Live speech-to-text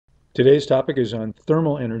Today's topic is on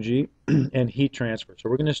thermal energy and heat transfer. So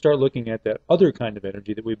we're going to start looking at that other kind of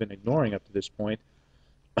energy that we've been ignoring up to this point,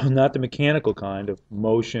 not the mechanical kind of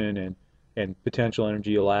motion and potential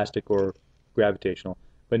energy, elastic or gravitational.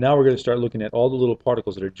 But now we're going to start looking at all the little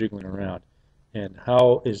particles that are jiggling around and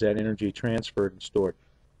how is that energy transferred and stored.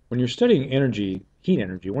 When you're studying energy, heat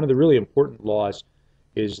energy, one of the really important laws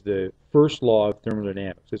is the first law of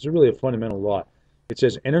thermodynamics. It's really a fundamental law. It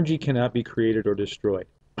says energy cannot be created or destroyed.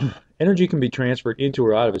 Energy can be transferred into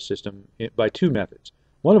or out of a system by two methods.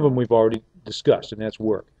 One of them we've already discussed, and that's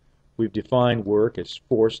work. We've defined work as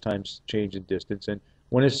force times change in distance, and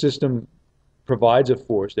when a system provides a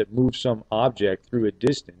force that moves some object through a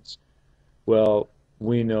distance, well,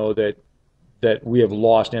 we know that we have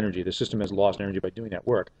lost energy. The system has lost energy by doing that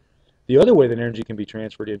work. The other way that energy can be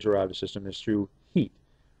transferred into or out of a system is through heat.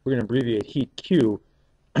 We're going to abbreviate heat Q,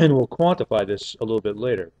 and we'll quantify this a little bit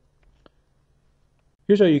later.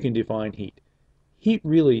 Here's how you can define heat. Heat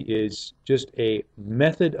really is just a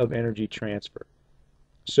method of energy transfer.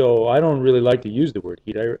 So I don't really like to use the word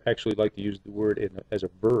heat. I actually like to use the word as a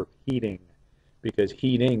verb, heating, because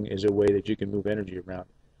heating is a way that you can move energy around.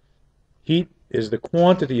 Heat is the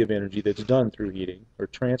quantity of energy that's done through heating or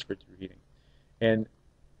transferred through heating. And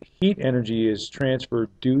heat energy is transferred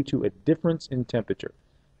due to a difference in temperature.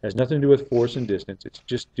 It has nothing to do with force and distance. It's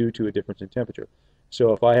just due to a difference in temperature.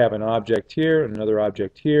 So if I have an object here and another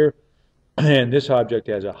object here, and this object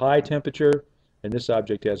has a high temperature and this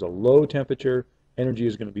object has a low temperature, energy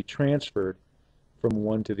is going to be transferred from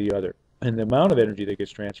one to the other. And the amount of energy that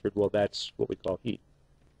gets transferred, well, that's what we call heat.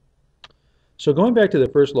 So going back to the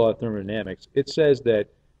first law of thermodynamics, it says that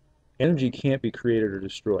energy can't be created or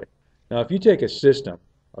destroyed. Now, if you take a system,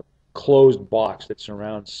 a closed box that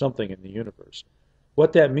surrounds something in the universe,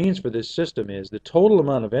 what that means for this system is the total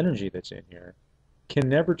amount of energy that's in here can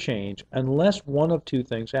never change unless one of two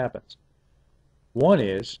things happens. One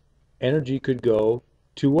is energy could go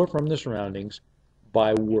to or from the surroundings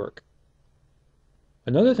by work.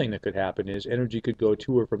 Another thing that could happen is energy could go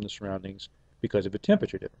to or from the surroundings because of a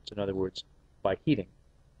temperature difference, in other words, by heating.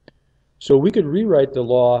 So we could rewrite the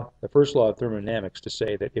law, the first law of thermodynamics, to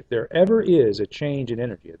say that if there ever is a change in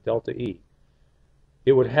energy, a delta E,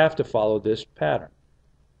 it would have to follow this pattern.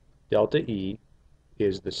 Delta E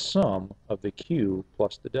is the sum of the Q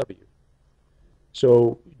plus the W.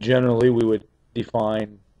 So generally we would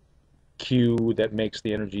define Q that makes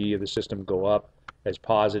the energy of the system go up as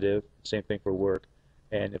positive, same thing for work,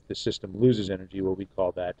 and if the system loses energy, well, we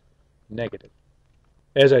call that negative.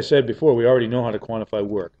 As I said before, we already know how to quantify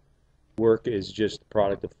work. Work is just the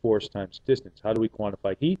product of force times distance. How do we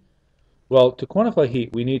quantify heat? Well, to quantify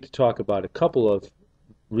heat, we need to talk about a couple of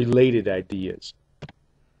related ideas.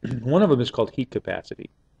 One of them is called heat capacity.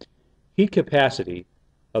 Heat capacity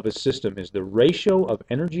of a system is the ratio of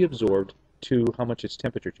energy absorbed to how much its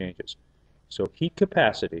temperature changes. So heat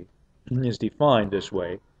capacity is defined this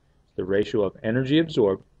way: the ratio of energy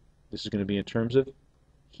absorbed, this is going to be in terms of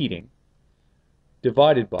heating,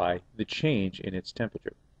 divided by the change in its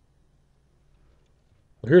temperature.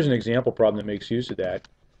 Well, here's an example problem that makes use of that.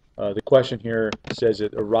 The question here says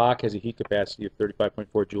that a rock has a heat capacity of 35.4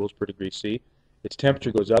 joules per degree C. Its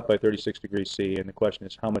temperature goes up by 36 degrees C, and the question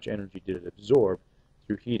is how much energy did it absorb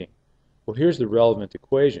through heating? Well, here's the relevant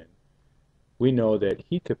equation. We know that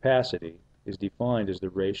heat capacity is defined as the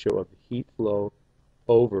ratio of the heat flow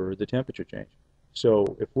over the temperature change.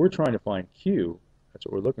 So if we're trying to find Q, that's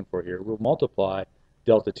what we're looking for here, we'll multiply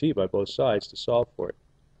delta T by both sides to solve for it.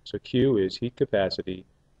 So Q is heat capacity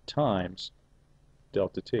times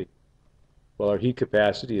delta T. Well, our heat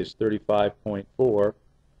capacity is 35.4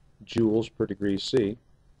 joules per degree C.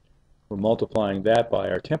 We're multiplying that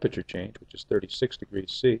by our temperature change, which is 36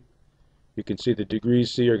 degrees C. You can see the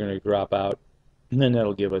degrees C are going to drop out, and then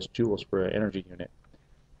that'll give us joules per energy unit.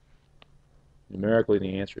 Numerically,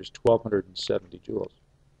 the answer is 1,270 joules.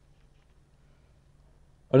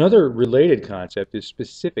 Another related concept is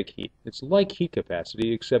specific heat. It's like heat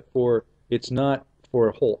capacity, except for it's not for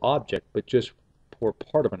a whole object, but just for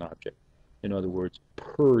part of an object. In other words,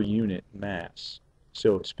 per unit mass.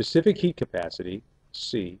 So specific heat capacity,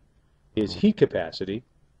 C, is heat capacity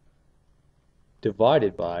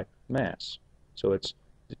divided by mass. So it's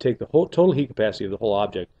to take the whole total heat capacity of the whole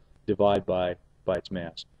object, divide by its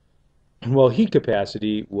mass. Well, heat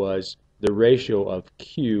capacity was the ratio of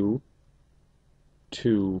Q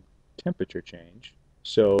to temperature change.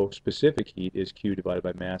 So specific heat is Q divided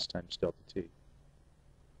by mass times delta T.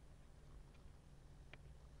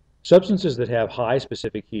 Substances that have high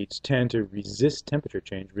specific heats tend to resist temperature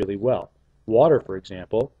change really well. Water, for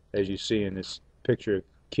example, as you see in this picture of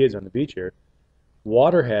kids on the beach here,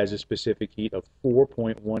 Water has a specific heat of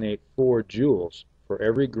 4.184 joules for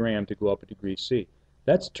every gram to go up a degree C.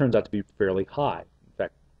 That turns out to be fairly high. In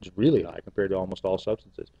fact, it's really high compared to almost all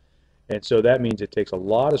substances. And so that means it takes a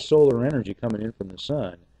lot of solar energy coming in from the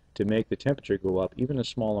sun to make the temperature go up even a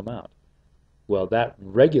small amount. Well, that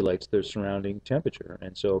regulates the surrounding temperature,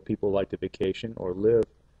 and so people like to vacation or live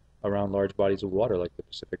around large bodies of water like the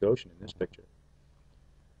Pacific Ocean in this picture.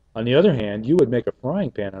 On the other hand, you would make a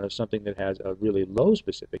frying pan out of something that has a really low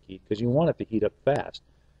specific heat because you want it to heat up fast.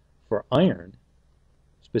 For iron,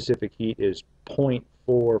 specific heat is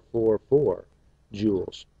 0.444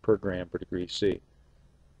 joules per gram per degree C.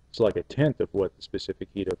 It's like a tenth of what the specific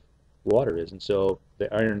heat of water is, and so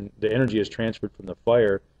the energy is transferred from the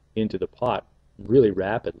fire into the pot really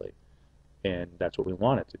rapidly, and that's what we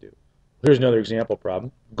want it to do. Here's another example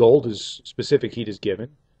problem. Gold's specific heat is given.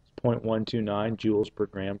 It's 0.129 joules per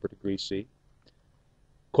gram per degree C.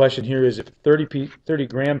 Question here is if a 30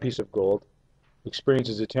 gram piece of gold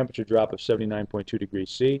experiences a temperature drop of 79.2 degrees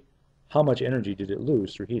C, how much energy did it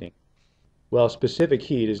lose through heating? Well, specific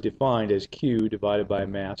heat is defined as Q divided by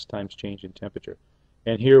mass times change in temperature.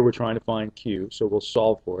 And here we're trying to find Q, so we'll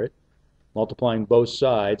solve for it. Multiplying both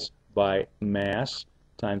sides by mass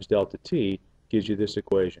times delta T gives you this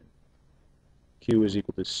equation. Q is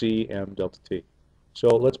equal to Cm delta T. So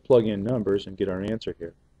let's plug in numbers and get our answer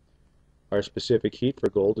here. Our specific heat for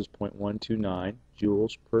gold is 0.129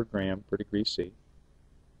 joules per gram per degree C.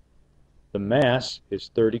 The mass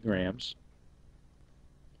is 30 grams.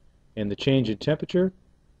 And the change in temperature,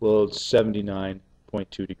 well, it's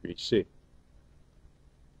 79.2 degrees C.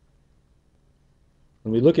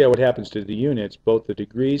 When we look at what happens to the units, both the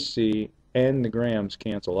degrees C and the grams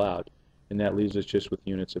cancel out, and that leaves us just with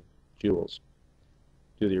units of joules.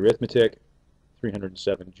 Do the arithmetic,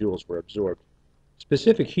 307 joules were absorbed.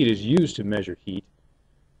 Specific heat is used to measure heat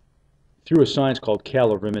through a science called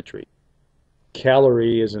calorimetry.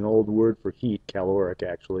 Calorie is an old word for heat, caloric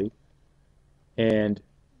actually, and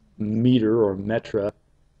meter or metra,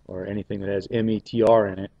 or anything that has M-E-T-R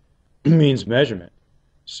in it, means measurement.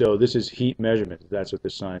 So this is heat measurement. That's what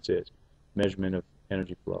this science is, measurement of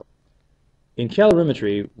energy flow. In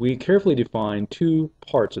calorimetry, we carefully define two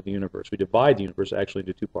parts of the universe. We divide the universe actually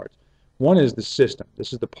into two parts. One is the system.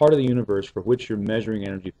 This is the part of the universe for which you're measuring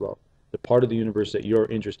energy flow, the part of the universe that you're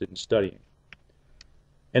interested in studying.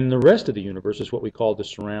 And the rest of the universe is what we call the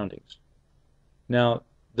surroundings. Now,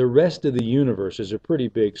 the rest of the universe is a pretty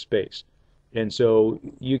big space, and so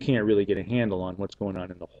you can't really get a handle on what's going on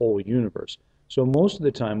in the whole universe. So most of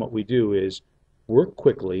the time what we do is work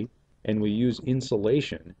quickly, and we use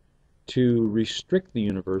insulation to restrict the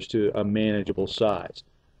universe to a manageable size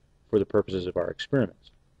for the purposes of our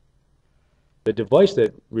experiments. The device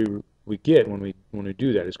that we get when we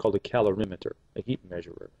do that is called a calorimeter, a heat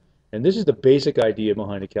measurer. And this is the basic idea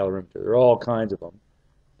behind a calorimeter. There are all kinds of them,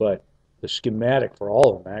 but the schematic for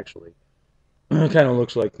all of them actually kind of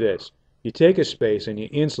looks like this. You take a space and you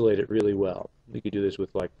insulate it really well. You could do this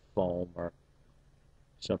with like foam or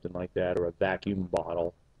something like that, or a vacuum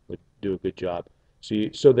bottle would do a good job.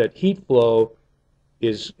 So that heat flow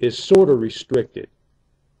is sort of restricted.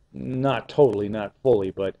 Not totally, not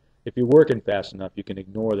fully, but if you're working fast enough, you can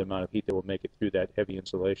ignore the amount of heat that will make it through that heavy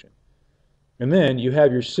insulation. And then you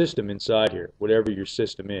have your system inside here, whatever your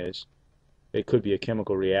system is. It could be a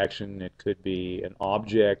chemical reaction, it could be an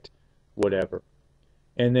object, whatever.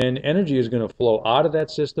 And then energy is going to flow out of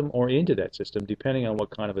that system or into that system, depending on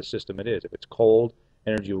what kind of a system it is. If it's cold,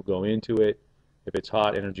 energy will go into it. If it's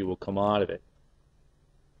hot, energy will come out of it.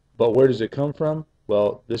 But where does it come from?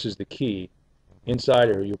 Well, this is the key. Inside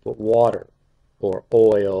here, you put water or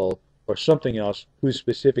oil or something else whose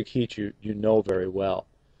specific heat you know very well.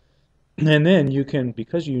 And then you can,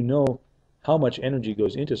 because you know how much energy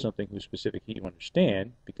goes into something whose specific heat you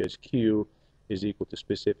understand, because Q is equal to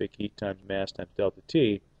specific heat times mass times delta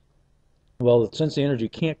T, well, since the energy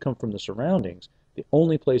can't come from the surroundings, the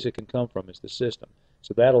only place it can come from is the system.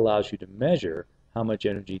 So that allows you to measure how much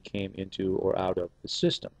energy came into or out of the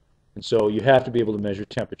system. And so you have to be able to measure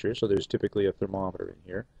temperature, so there's typically a thermometer in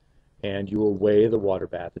here, and you will weigh the water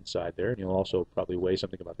bath inside there, and you'll also probably weigh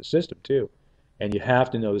something about the system too. And you have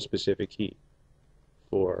to know the specific heat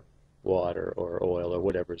for water or oil or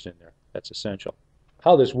whatever's in there. That's essential.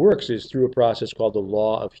 How this works is through a process called the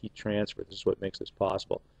law of heat transfer. This is what makes this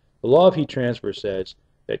possible. The law of heat transfer says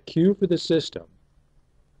that Q for the system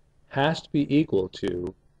has to be equal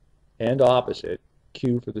to and opposite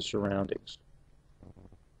Q for the surroundings.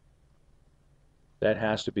 That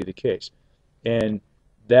has to be the case. And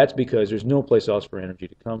that's because there's no place else for energy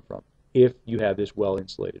to come from if you have this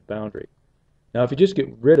well-insulated boundary. Now, if you just get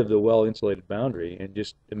rid of the well-insulated boundary and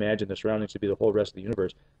just imagine the surroundings to be the whole rest of the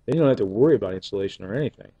universe, then you don't have to worry about insulation or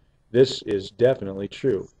anything. This is definitely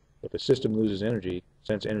true. If a system loses energy,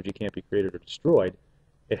 since energy can't be created or destroyed,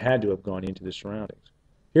 it had to have gone into the surroundings.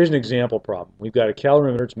 Here's an example problem. We've got a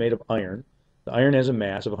calorimeter. It's made of iron. The iron has a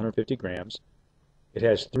mass of 150 grams. It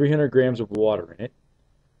has 300 grams of water in it.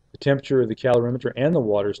 The temperature of the calorimeter and the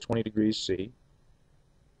water is 20 degrees C.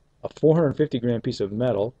 A 450 gram piece of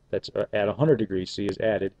metal that's at 100 degrees C is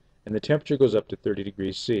added, and the temperature goes up to 30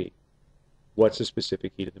 degrees C. What's the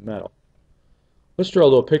specific heat of the metal? Let's draw a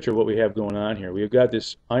little picture of what we have going on here. We've got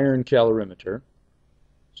this iron calorimeter,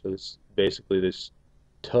 so it's basically this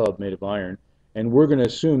tub made of iron, and we're going to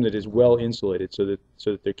assume that it's well insulated so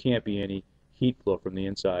that there can't be any heat flow from the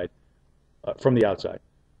inside, from the outside.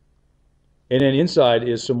 And then inside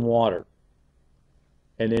is some water.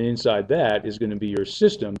 And then inside that is going to be your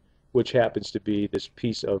system, which happens to be this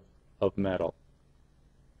piece of metal.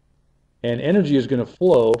 And energy is going to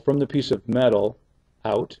flow from the piece of metal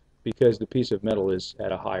out, because the piece of metal is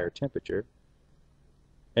at a higher temperature,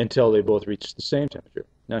 until they both reach the same temperature.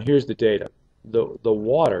 Now here's the data. The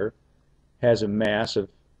water has a mass of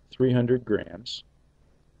 300 grams,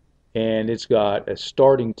 and it's got a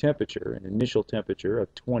starting temperature, an initial temperature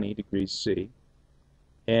of 20 degrees C,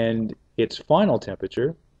 and its final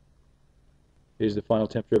temperature is the final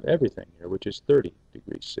temperature of everything here, which is 30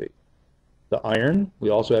 degrees C. The iron, we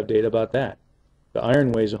also have data about that. The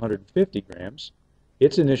iron weighs 150 grams.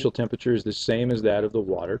 Its initial temperature is the same as that of the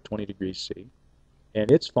water, 20 degrees C,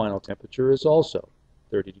 and its final temperature is also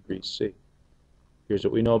 30 degrees C. Here's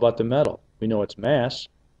what we know about the metal. We know its mass.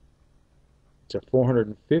 It's a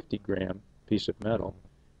 450 gram piece of metal,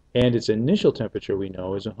 and its initial temperature we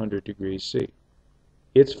know is 100 degrees C.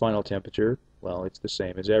 Its final temperature, well, it's the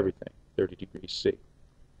same as everything, 30 degrees C.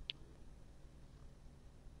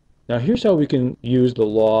 Now here's how we can use the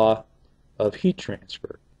law of heat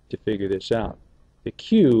transfer to figure this out. The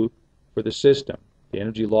Q for the system, the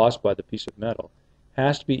energy lost by the piece of metal,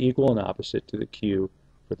 has to be equal and opposite to the Q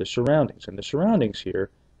for the surroundings. And the surroundings here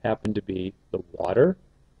happen to be the water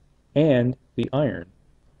and the iron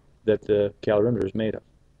that the calorimeter is made of.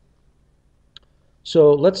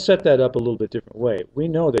 So let's set that up a little bit different way. We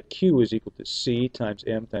know that Q is equal to C times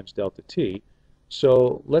M times delta T.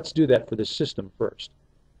 So let's do that for the system first.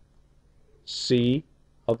 C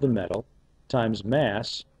of the metal times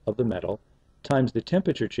mass of the metal times the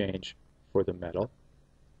temperature change for the metal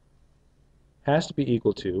has to be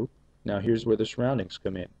equal to, now here's where the surroundings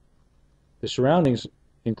come in. The surroundings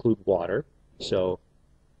include water, so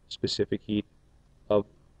specific heat of,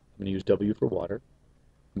 I'm going to use W for water,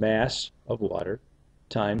 mass of water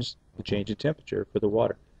times the change in temperature for the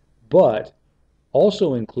water. But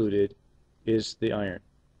also included is the iron.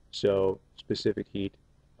 So specific heat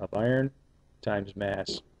of iron times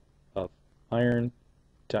mass of iron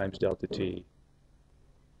times delta T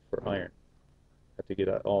for iron. Have to get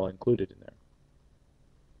it all included in there.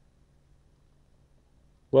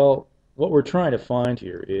 Well, what we're trying to find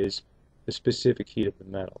here is the specific heat of the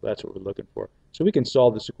metal. That's what we're looking for. So we can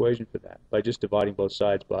solve this equation for that by just dividing both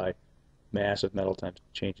sides by mass of metal times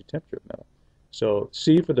change in temperature of metal. So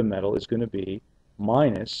C for the metal is going to be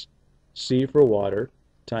minus C for water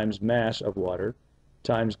times mass of water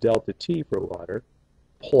times delta T for water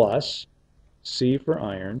plus C for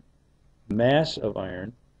iron, mass of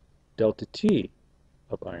iron, delta T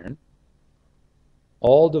of iron,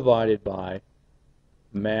 all divided by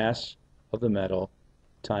mass of the metal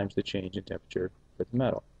times the change in temperature for the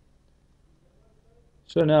metal.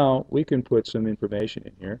 So now we can put some information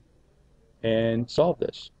in here and solve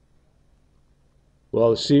this.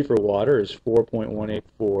 Well, the C for water is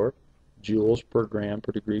 4.184 joules per gram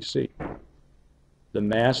per degree C. The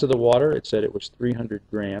mass of the water, it said it was 300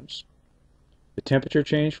 grams. The temperature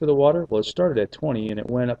change for the water, well, it started at 20 and it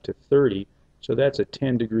went up to 30, so that's a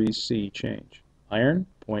 10 degrees C change. Iron,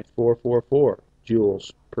 0.444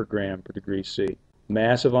 joules per gram per degree C.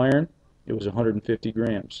 Mass of iron, it was 150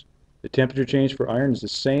 grams. The temperature change for iron is the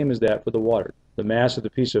same as that for the water. The mass of the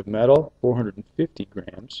piece of metal, 450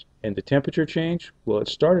 grams. And the temperature change, well, it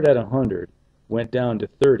started at 100, went down to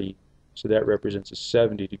 30, so that represents a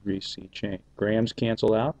 70 degrees C change. Grams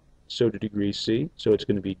cancel out, so do degrees C, so it's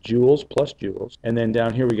going to be joules plus joules. And then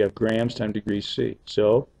down here we have grams times degrees C.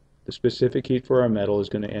 So the specific heat for our metal is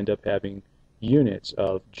going to end up having units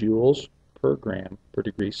of joules per gram per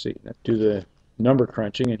degree C. Now, do the number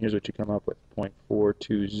crunching, and here's what you come up with,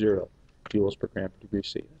 0.420 joules per gram per degree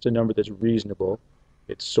C. It's a number that's reasonable.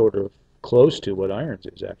 It's sort of close to what iron's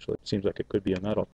is, actually. It seems like it could be a metal.